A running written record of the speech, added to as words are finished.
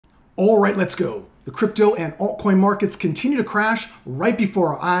All right, let's go. The crypto and altcoin markets continue to crash right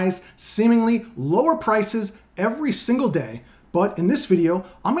before our eyes, seemingly lower prices every single day. But in this video,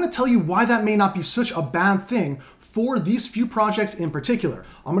 I'm going to tell you why that may not be such a bad thing for these few projects in particular.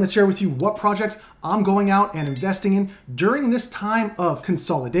 I'm going to share with you what projects I'm going out and investing in during this time of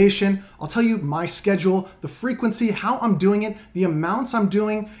consolidation. I'll tell you my schedule, the frequency, how I'm doing it, the amounts I'm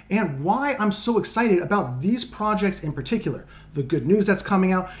doing, and why I'm so excited about these projects in particular. The good news that's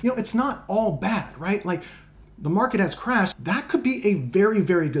coming out, it's not all bad, right? Like, the market has crashed, that could be a very,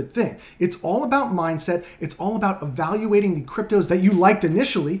 very good thing. It's all about mindset. It's all about evaluating the cryptos that you liked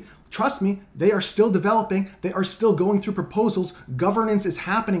initially. Trust me, they are still developing. They are still going through proposals. Governance is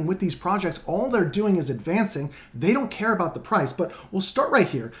happening with these projects. All they're doing is advancing. They don't care about the price, but we'll start right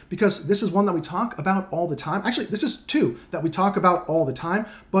here because this is one that we talk about all the time. Actually, this is two that we talk about all the time,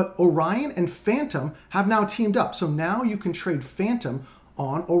 but Orion and Phantom have now teamed up. So now you can trade Phantom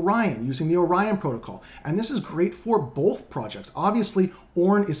on Orion using the Orion protocol. And this is great for both projects. Obviously,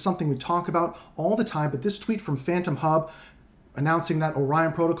 ORN is something we talk about all the time, but this tweet from Phantom Hub announcing that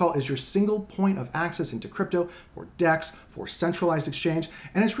Orion protocol is your single point of access into crypto for DEX, for centralized exchange.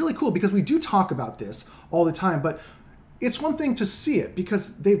 And it's really cool because we do talk about this all the time, but it's one thing to see it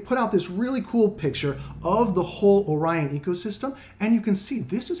because they've put out this really cool picture of the whole Orion ecosystem. And you can see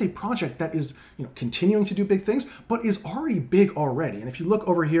this is a project that is continuing to do big things, but is already big already. And if you look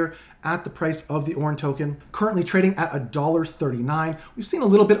over here at the price of the ORN token, currently trading at $1.39. We've seen a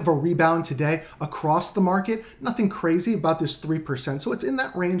little bit of a rebound today across the market. Nothing crazy about this 3%. So it's in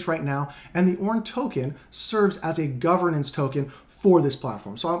that range right now. And the ORN token serves as a governance token for this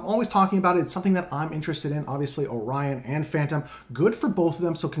platform. So I'm always talking about it. It's something that I'm interested in. Obviously, Orion and Phantom, good for both of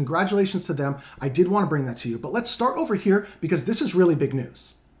them. So congratulations to them. I did want to bring that to you. But let's start over here because this is really big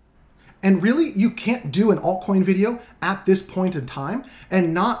news. And really, you can't do an altcoin video at this point in time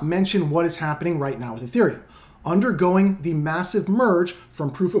and not mention what is happening right now with Ethereum, undergoing the massive merge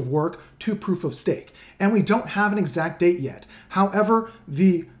from proof of work to proof of stake. And we don't have an exact date yet. However,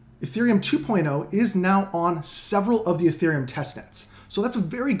 the Ethereum 2.0 is now on several of the Ethereum testnets. So that's a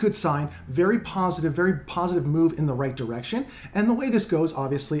very good sign, very positive move in the right direction. And the way this goes,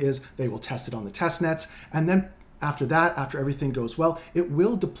 obviously, is they will test it on the testnets, and then after that, after everything goes well, it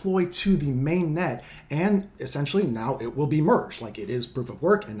will deploy to the main net, and essentially now it will be merged. Like, it is proof of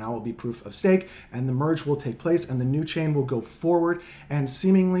work and now it will be proof of stake, and the merge will take place and the new chain will go forward. And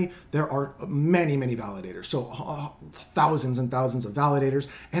seemingly there are many validators, so thousands and thousands of validators,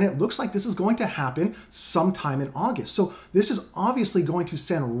 and it looks like this is going to happen sometime in August. So this is obviously going to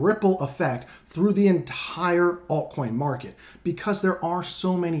send ripple effect through the entire altcoin market because there are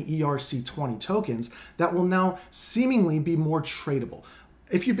so many ERC20 tokens that will now seemingly be more tradable.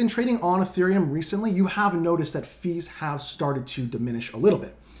 If you've been trading on Ethereum recently, you have noticed that fees have started to diminish a little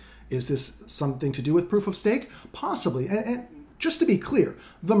bit. Is this something to do with proof of stake? Possibly. And just to be clear,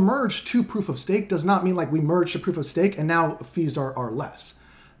 the merge to proof of stake does not mean like we merged to proof of stake and now fees are less.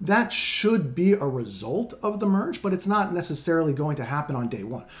 That should be a result of the merge, but it's not necessarily going to happen on day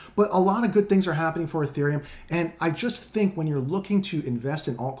one. But a lot of good things are happening for Ethereum. And I just think when you're looking to invest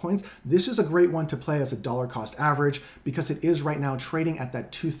in altcoins, this is a great one to play as a dollar cost average because it is right now trading at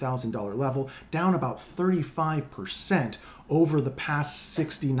that $2,000 level, down about 35% over the past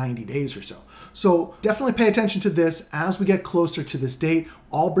 60, 90 days or so. So definitely pay attention to this as we get closer to this date.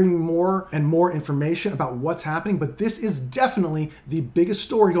 I'll bring more and more information about what's happening, but this is definitely the biggest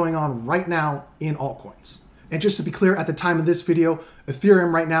story going on right now in altcoins. And just to be clear, at the time of this video,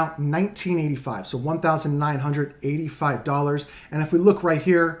 Ethereum right now, $19.85, so $1,985. And if we look right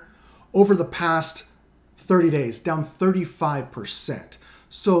here, over the past 30 days, down 35%.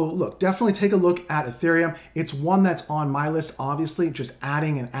 So look, definitely take a look at Ethereum. It's one that's on my list, obviously, just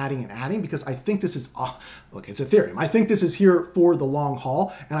adding and adding and adding because I think this is, look, it's Ethereum. I think this is here for the long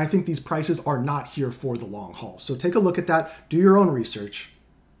haul, and I think these prices are not here for the long haul. So take a look at that, do your own research.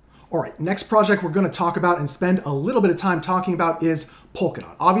 All right, next project we're going to talk about and spend a little bit of time talking about is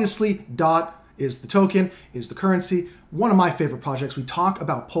Polkadot. Obviously, DOT is the token, is the currency. One of my favorite projects. We talk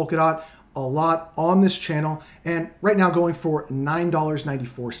about Polkadot a lot on this channel, and right now going for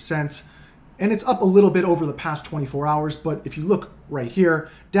 $9.94, and it's up a little bit over the past 24 hours, but if you look right here,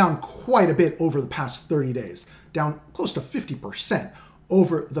 down quite a bit over the past 30 days, down close to 50%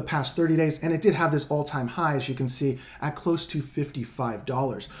 over the past 30 days, and it did have this all-time high, as you can see, at close to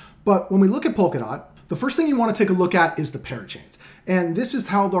 $55. But when we look at Polkadot, the first thing you want to take a look at is the parachains. And this is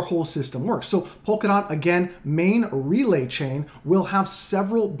how their whole system works. So Polkadot, again, main relay chain will have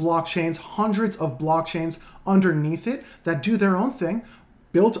several blockchains, hundreds of blockchains underneath it that do their own thing.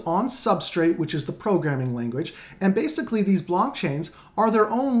 built on Substrate, which is the programming language. And basically these blockchains are their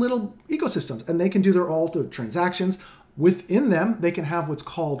own little ecosystems, and they can do all their transactions. Within them, they can have what's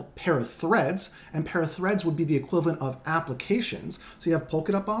called pair of threads, and pair of threads would be the equivalent of applications. So you have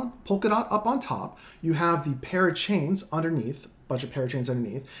Polkadot up on top, you have the parachains underneath, bunch of parachains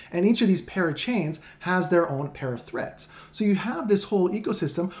underneath, and each of these parachains has their own pair of threads. So you have this whole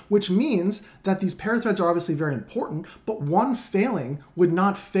ecosystem, which means that these pair of threads are obviously very important, but one failing would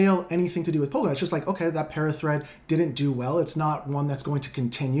not fail anything to do with Polkadot. It's just like, okay, that pair of thread didn't do well. It's not one that's going to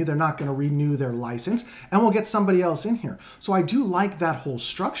continue. They're not going to renew their license, and we'll get somebody else in here. So I do like that whole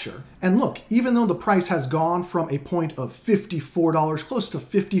structure. And look, even though the price has gone from a point of $54, close to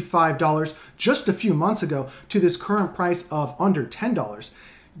 $55 just a few months ago, to this current price of under $10,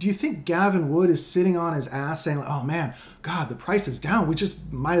 do you think Gavin Wood is sitting on his ass saying, oh man, God, the price is down, we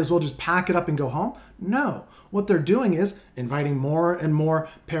just might as well just pack it up and go home? No. What they're doing is inviting more and more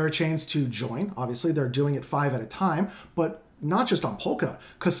parachains to join. Obviously, they're doing it 5 at a time, but not just on Polkadot.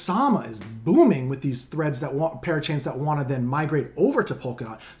 Kusama is booming with these threads that want parachains that want to then migrate over to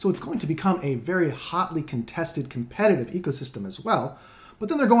Polkadot. So it's going to become a very hotly contested, competitive ecosystem as well. But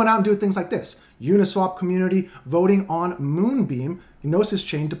then they're going out and doing things like this. Uniswap community voting on Moonbeam Gnosis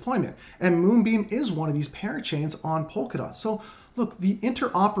chain deployment. And Moonbeam is one of these parachains on Polkadot. So look, the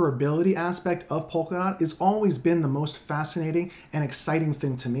interoperability aspect of Polkadot has always been the most fascinating and exciting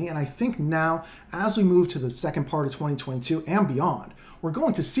thing to me. And I think now, as we move to the second part of 2022 and beyond, we're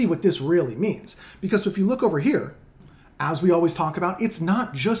going to see what this really means. Because if you look over here, as we always talk about, it's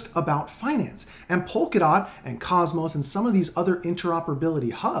not just about finance. And Polkadot and Cosmos and some of these other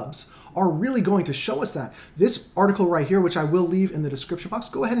interoperability hubs are really going to show us that. This article right here, which I will leave in the description box,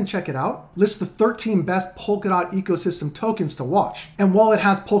 go ahead and check it out, lists the 13 best Polkadot ecosystem tokens to watch. And while it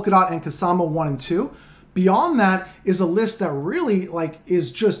has Polkadot and Kusama 1 and 2, beyond that is a list that really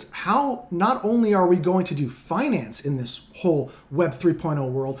is just how not only are we going to do finance in this whole Web 3.0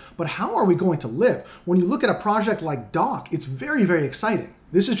 world, but how are we going to live? When you look at a project like Doc, it's very, very exciting.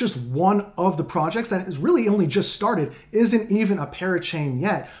 This is just one of the projects that has really only just started, isn't even a parachain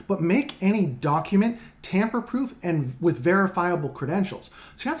yet, but make any document tamper-proof and with verifiable credentials.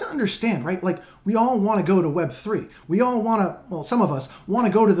 So you have to understand, right? Like, we all want to go to Web3. We all want to, well, some of us want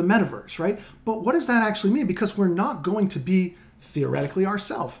to go to the metaverse, right? But what does that actually mean? Because we're not going to be theoretically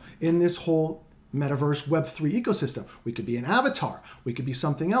ourselves in this whole metaverse Web3 ecosystem. We could be an avatar. We could be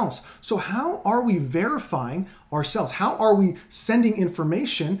something else. So how are we verifying ourselves? How are we sending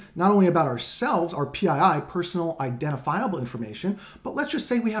information, not only about ourselves, our PII, personal identifiable information, but let's just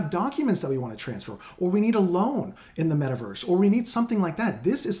say we have documents that we want to transfer, or we need a loan in the metaverse, or we need something like that.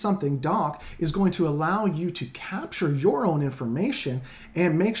 This is something Doc is going to allow you to capture your own information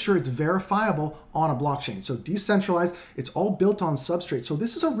and make sure it's verifiable on a blockchain. So decentralized, it's all built on Substrate. So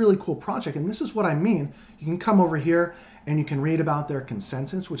this is a really cool project, and this is what I mean. You can come over here and you can read about their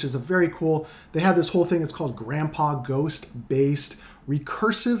consensus, which is a very cool, they have this whole thing, it's called Grandpa Ghost-based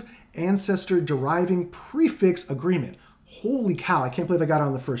recursive ancestor deriving prefix agreement. Holy cow, I can't believe I got it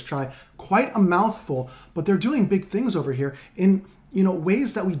on the first try. Quite a mouthful, but they're doing big things over here in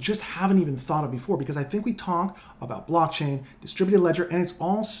ways that we just haven't even thought of before, because I think we talk about blockchain, distributed ledger, and it's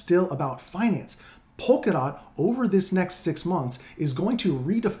all still about finance. Polkadot, over this next 6 months, is going to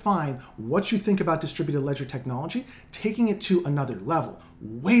redefine what you think about distributed ledger technology, taking it to another level,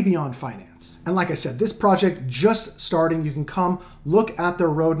 way beyond finance. And like I said, this project just starting. You can come look at their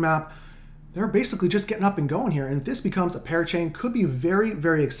roadmap. They're basically just getting up and going here. And if this becomes a parachain, could be very,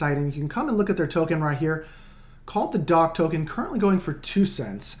 very exciting. You can come and look at their token right here, called the Doc token, currently going for 2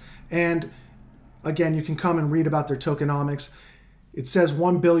 cents. And again, you can come and read about their tokenomics. It says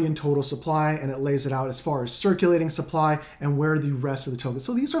 1 billion total supply, and it lays it out as far as circulating supply and where the rest of the tokens.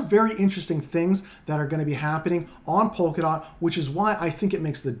 So these are very interesting things that are going to be happening on Polkadot, which is why I think it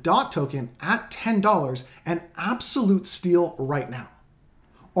makes the DOT token at $10 an absolute steal right now.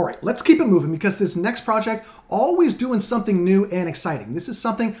 All right, let's keep it moving, because this next project, always doing something new and exciting. This is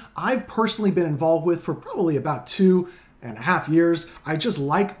something I've personally been involved with for probably about 2.5 years. I just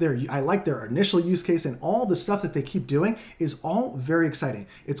like their initial use case, and all the stuff that they keep doing is all very exciting.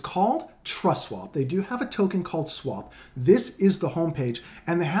 It's called Trust Swap. They do have a token called Swap. This is the homepage,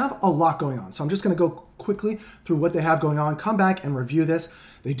 and they have a lot going on. So I'm just going to go quickly through what they have going on, come back and review this.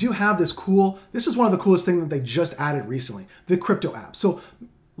 They do have this is one of the coolest things that they just added recently, the crypto app. So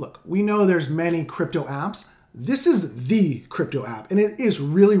look, we know there's many crypto apps. This is the crypto app, and it is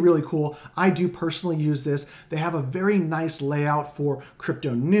really, really cool. I do personally use this. They have a very nice layout for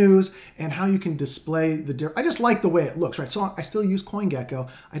crypto news and how you can display the I just like the way it looks, right? So I still use CoinGecko.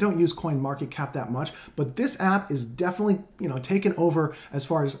 I don't use CoinMarketCap that much, but this app is definitely, taken over as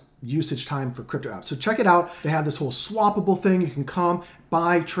far as usage time for crypto apps. So check it out. They have this whole swappable thing. You can come,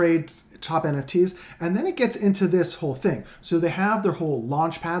 buy, trade top NFTs, and then it gets into this whole thing. So they have their whole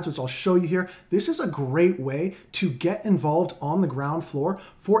launch pads, which I'll show you here. This is a great way to get involved on the ground floor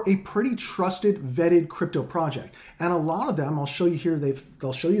for a pretty trusted, vetted crypto project. And a lot of them, I'll show you here,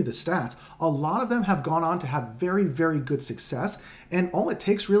 they'll show you the stats. A lot of them have gone on to have very, very good success. And all it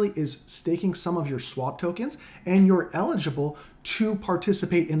takes really is staking some of your swap tokens, and you're eligible to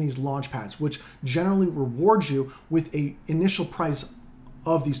participate in these launch pads, which generally rewards you with an initial price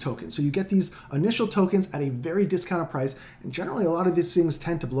of these tokens. So you get these initial tokens at a very discounted price, and generally a lot of these things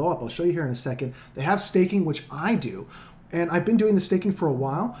tend to blow up. I'll show you here in a second. They have staking, which I do, and I've been doing the staking for a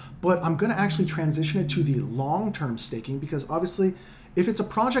while, but I'm gonna actually transition it to the long-term staking, because obviously if it's a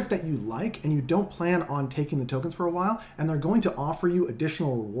project that you like and you don't plan on taking the tokens for a while, and they're going to offer you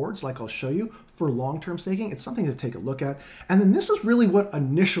additional rewards like I'll show you for long-term staking, it's something to take a look at. And then this is really what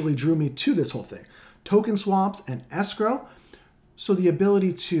initially drew me to this whole thing. Token swaps and escrow. So the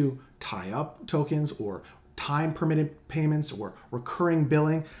ability to tie up tokens or time permitted payments or recurring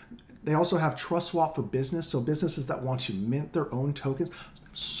billing. They also have Trust Swap for business, so businesses that want to mint their own tokens.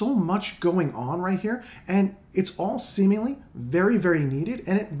 So much going on right here, and it's all seemingly very, very needed,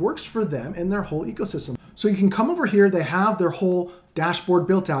 and it works for them and their whole ecosystem. So you can come over here, they have their whole dashboard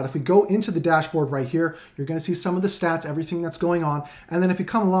built out. If we go into the dashboard right here, you're going to see some of the stats, everything that's going on. And then if you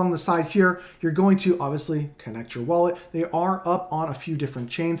come along the side here, you're going to obviously connect your wallet. They are up on a few different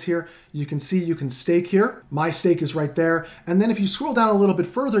chains here. You can see you can stake here. My stake is right there. And then if you scroll down a little bit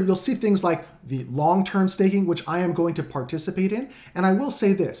further, you'll see things like the long-term staking, which I am going to participate in. And I will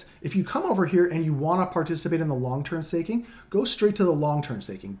say this, if you come over here and you want to participate in the long-term staking, go straight to the long-term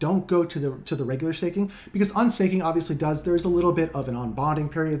staking. Don't go to the regular staking, because unstaking obviously there's a little bit of an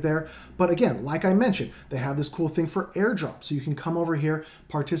unbonding period there. But again, like I mentioned, they have this cool thing for airdrops. So you can come over here,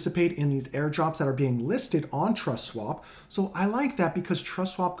 participate in these airdrops that are being listed on Trust Swap. So I like that because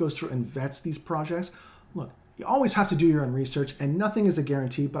Trust Swap goes through and vets these projects. Look, you always have to do your own research, and nothing is a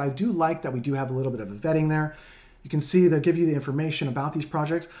guarantee, but I do like that we do have a little bit of a vetting there. You can see they'll give you the information about these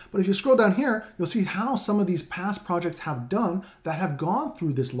projects, but if you scroll down here, you'll see how some of these past projects have done that have gone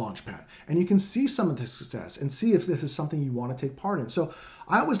through this launchpad, and you can see some of the success and see if this is something you want to take part in. So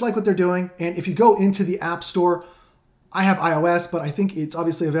I always like what they're doing, and if you go into the App Store, I have iOS, but I think it's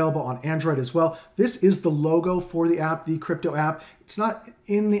obviously available on Android as well. This is the logo for the app, the crypto app. It's not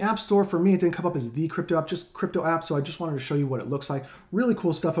in the App Store. For me, it didn't come up as the crypto app, just crypto app. So I just wanted to show you what it looks like. Really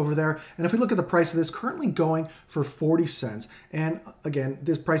cool stuff over there. And if we look at the price of this, currently going for 40 cents. And again,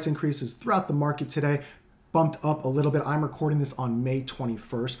 this price increase is throughout the market today. Bumped up a little bit. I'm recording this on May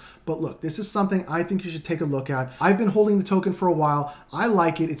 21st. But look, this is something I think you should take a look at. I've been holding the token for a while. I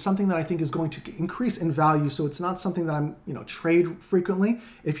like it. It's something that I think is going to increase in value. So it's not something that I'm, trade frequently.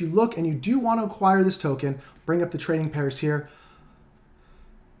 If you look and you do want to acquire this token, bring up the trading pairs here.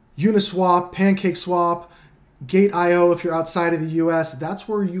 Uniswap, PancakeSwap, Gate.io if you're outside of the US, that's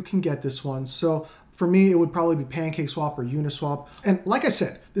where you can get this one. So for me, it would probably be PancakeSwap or Uniswap. And like I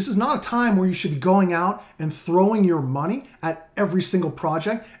said, this is not a time where you should be going out and throwing your money at every single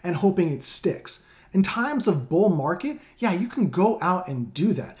project and hoping it sticks. In times of bull market, yeah, you can go out and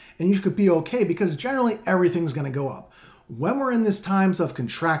do that, and you could be okay because generally everything's gonna go up. When we're in these times of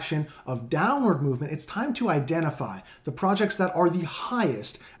contraction, of downward movement, it's time to identify the projects that are the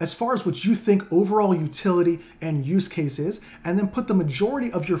highest as far as what you think overall utility and use case is, and then put the majority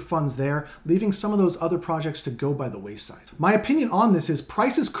of your funds there, leaving some of those other projects to go by the wayside. My opinion on this is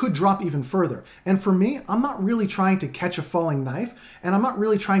prices could drop even further. And for me, I'm not really trying to catch a falling knife, and I'm not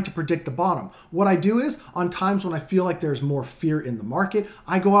really trying to predict the bottom. What I do is, on times when I feel like there's more fear in the market,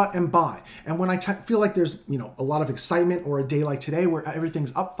 I go out and buy. And when I feel like there's a lot of excitement, or a day like today where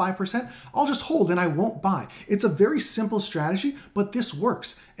everything's up 5%, I'll just hold and I won't buy. It's a very simple strategy, but this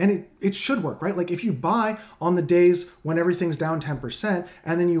works. And it should work, right? Like if you buy on the days when everything's down 10%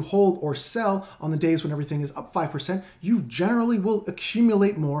 and then you hold or sell on the days when everything is up 5%, you generally will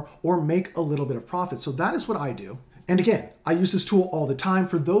accumulate more or make a little bit of profit. So that is what I do. And again, I use this tool all the time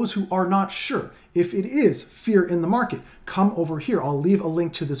for those who are not sure if it is fear in the market. Come over here. I'll leave a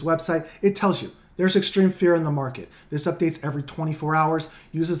link to this website. It tells you There's extreme fear in the market. This updates every 24 hours,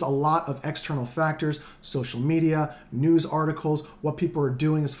 uses a lot of external factors, social media, news articles, what people are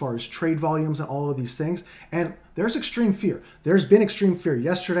doing as far as trade volumes and all of these things. And there's extreme fear. There's been extreme fear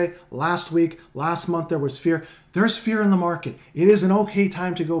yesterday, last week, last month there was fear. There's fear in the market. It is an okay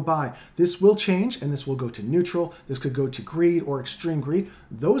time to go buy. This will change and this will go to neutral. This could go to greed or extreme greed.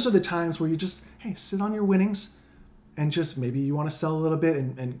 Those are the times where you just, hey, sit on your winnings and just maybe you want to sell a little bit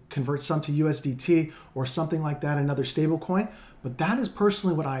and convert some to USDT or something like that, another stable coin. But that is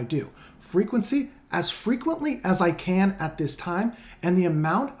personally what I do. Frequency, as frequently as I can at this time, and the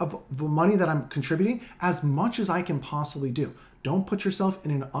amount of the money that I'm contributing as much as I can possibly do. Don't put yourself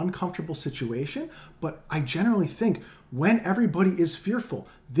in an uncomfortable situation, but I generally think when everybody is fearful,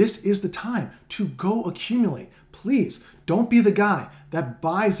 this is the time to go accumulate. Please don't be the guy that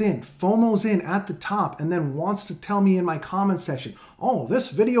buys in, FOMOs in at the top, and then wants to tell me in my comment section, oh,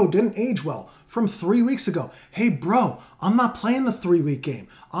 this video didn't age well from 3 weeks ago. Hey, bro, I'm not playing the 3-week game.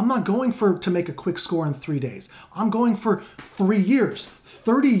 I'm not going to make a quick score in 3 days. I'm going for 3 years,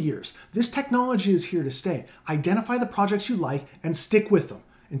 30 years. This technology is here to stay. Identify the projects you like and stick with them.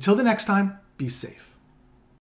 Until the next time, be safe.